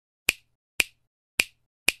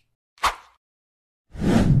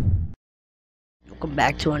welcome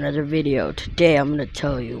back to another video. Today I'm gonna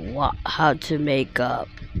tell you how to make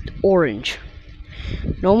orange.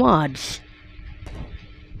 No mods.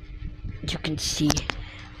 As you can see,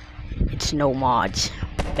 it's no mods.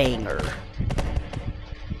 Banger.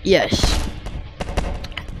 Yes.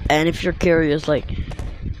 And if you're curious, like,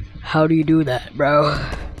 how do you do that, bro?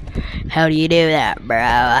 How do you do that,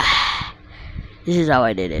 bro? This is how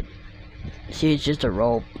I did it. See, it's just a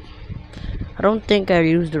rope. I don't think I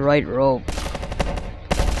used the right rope.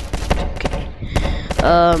 Okay.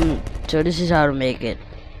 So this is how to make it.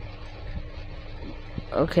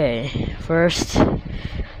 Okay, first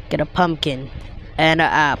get a pumpkin and an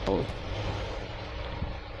apple.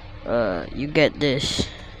 You get this.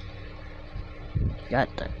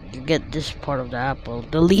 You get this part of the apple.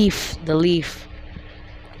 The leaf.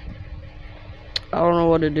 I don't know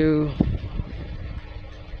what to do.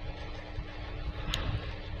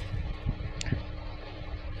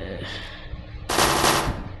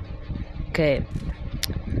 Okay.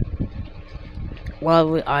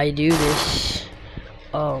 While I do this,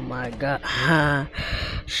 oh my god,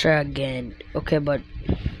 try again. Okay, but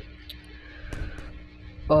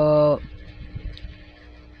Melon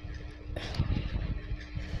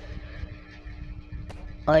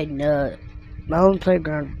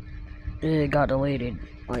Playground got deleted.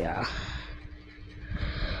 Oh yeah,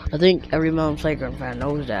 I think every Melon Playground fan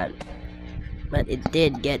knows that, but it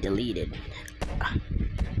did get deleted.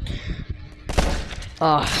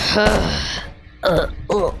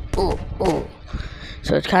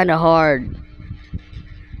 So it's kind of hard.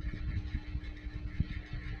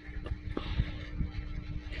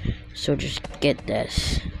 So just get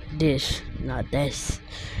this, not this.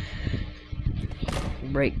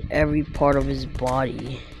 Break every part of his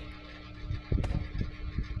body.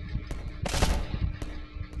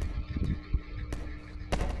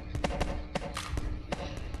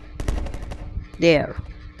 There,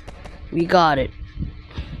 we got it.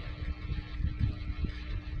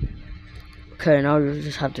 Okay, now you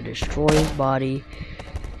just have to destroy his body.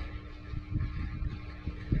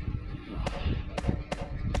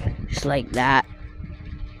 Just like that.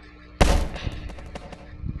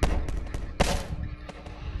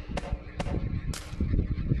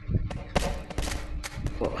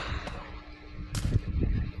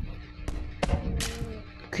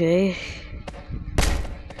 Okay.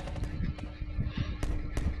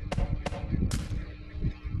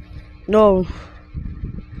 No.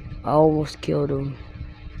 I almost killed him.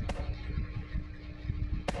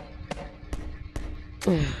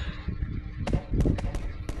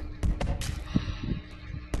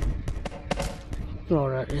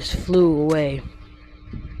 No, that just flew away.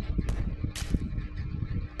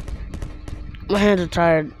 My hands are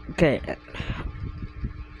tired. Okay.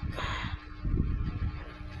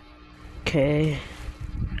 Okay.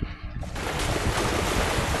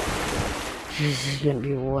 This is gonna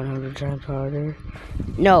be 100 times harder.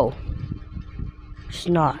 No. It's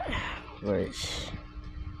not. Where'd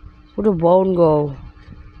the bone go?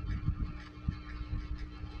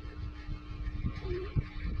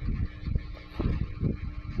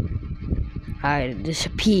 I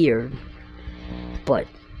disappeared. But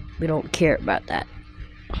we don't care about that.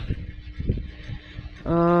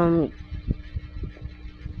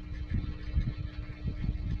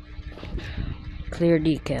 Clear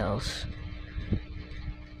decals.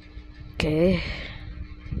 Okay.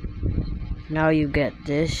 Now you get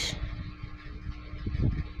this.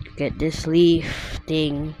 Get this leaf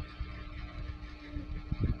thing.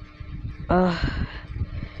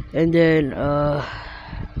 And then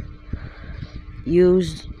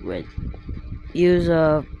use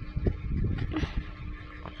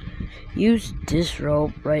this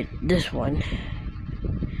rope, right? This one,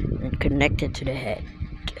 and connect it to the head.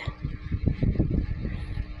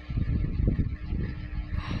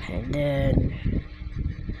 And then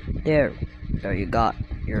there you got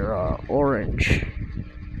your orange.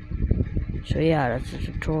 So yeah, that's the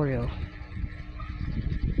tutorial.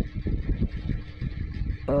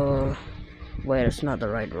 Wait, it's not the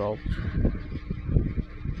right rope.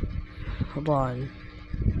 Hold on.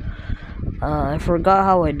 I forgot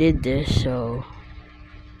how I did this, so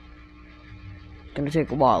it's gonna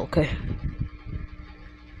take a while, okay?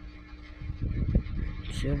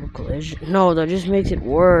 Silver collision. No, that just makes it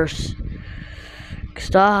worse.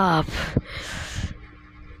 Stop.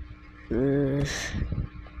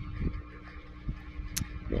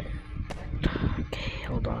 Okay,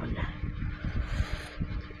 hold on.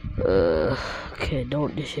 Okay,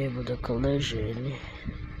 don't disable the collision.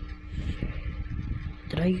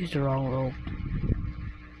 Did I use the wrong rope?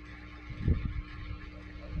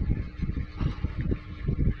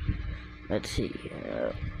 Let's see.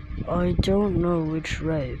 I don't know which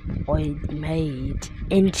rope I made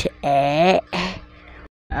into it. I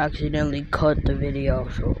accidentally cut the video,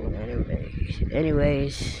 so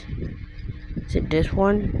anyways, is it this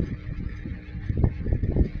one?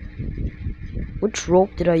 Which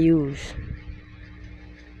rope did I use?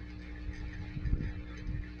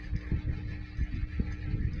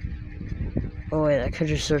 Oh wait, I could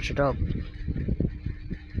just search it up.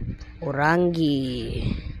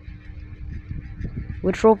 Orangi.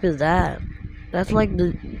 Which rope is that? That's like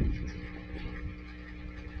the...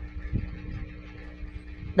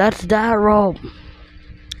 That's that rope!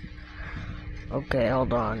 Okay,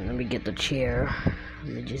 hold on. Let me get the chair.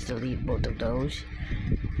 Let me just delete both of those.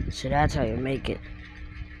 So that's how you make it.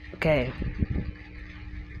 Okay.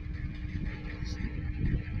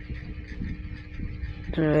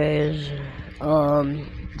 Anyways,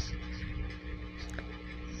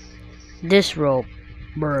 this rope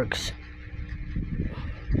works.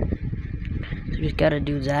 So you just gotta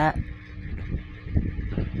do that.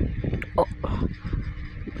 Oh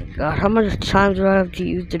my god, how much times do I have to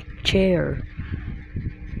use the chair?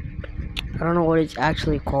 I don't know what it's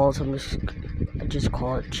actually called, so I just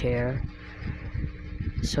call it chair.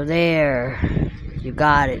 So there, you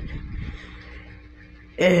got it.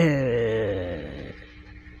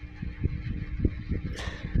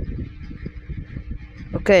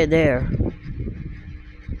 Okay, there.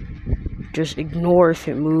 Just ignore if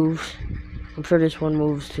it moves. I'm sure this one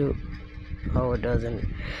moves too. Oh, it doesn't.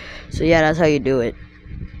 So yeah, that's how you do it.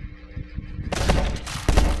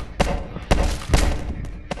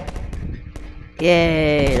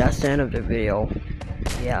 Yay, that's the end of the video.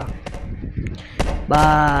 Yeah.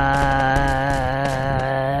 Bye.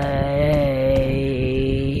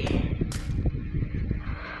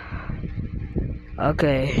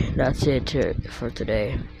 Okay, that's it for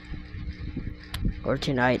today. Or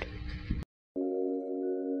tonight.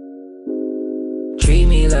 Treat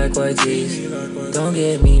me like white teeth, don't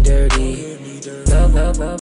get me dirty. Love, love, love.